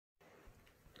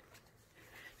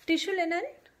tissue linen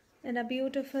in a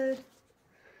beautiful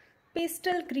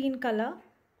pastel green color,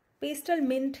 pastel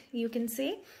mint you can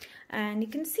say, and you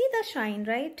can see the shine,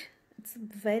 right? It's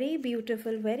very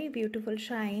beautiful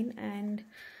shine, and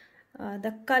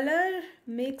the color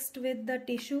mixed with the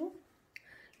tissue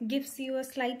gives you a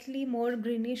slightly more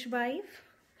greenish vibe,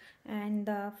 and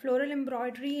the floral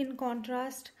embroidery in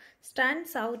contrast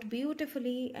stands out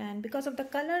beautifully, and because of the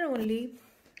color only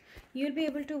you'll be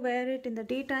able to wear it in the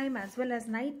daytime as well as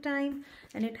night time,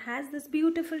 and it has this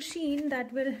beautiful sheen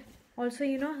that will also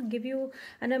give you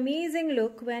an amazing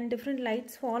look when different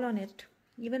lights fall on it.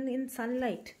 Even in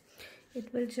sunlight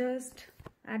it will just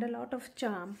add a lot of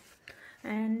charm.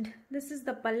 And this is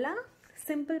the palla,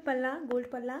 simple palla,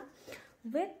 gold palla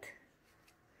with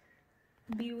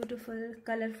beautiful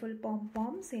colorful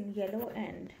pom-poms in yellow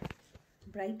and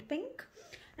bright pink.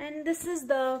 And this is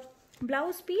the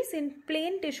blouse piece in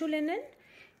plain tissue linen,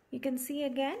 you can see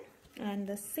again, and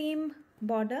the same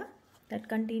border that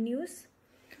continues,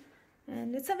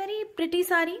 and it's a very pretty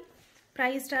sari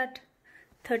priced at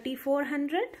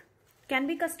 3400. Can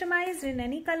be customized in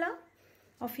any color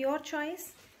of your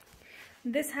choice.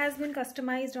 This has been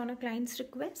customized on a client's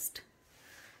request,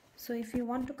 so if you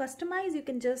want to customize you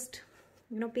can just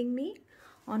ping me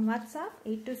on WhatsApp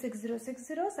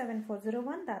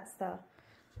 8260607401. That's the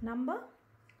number.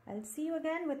 I'll see you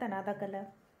again with another color.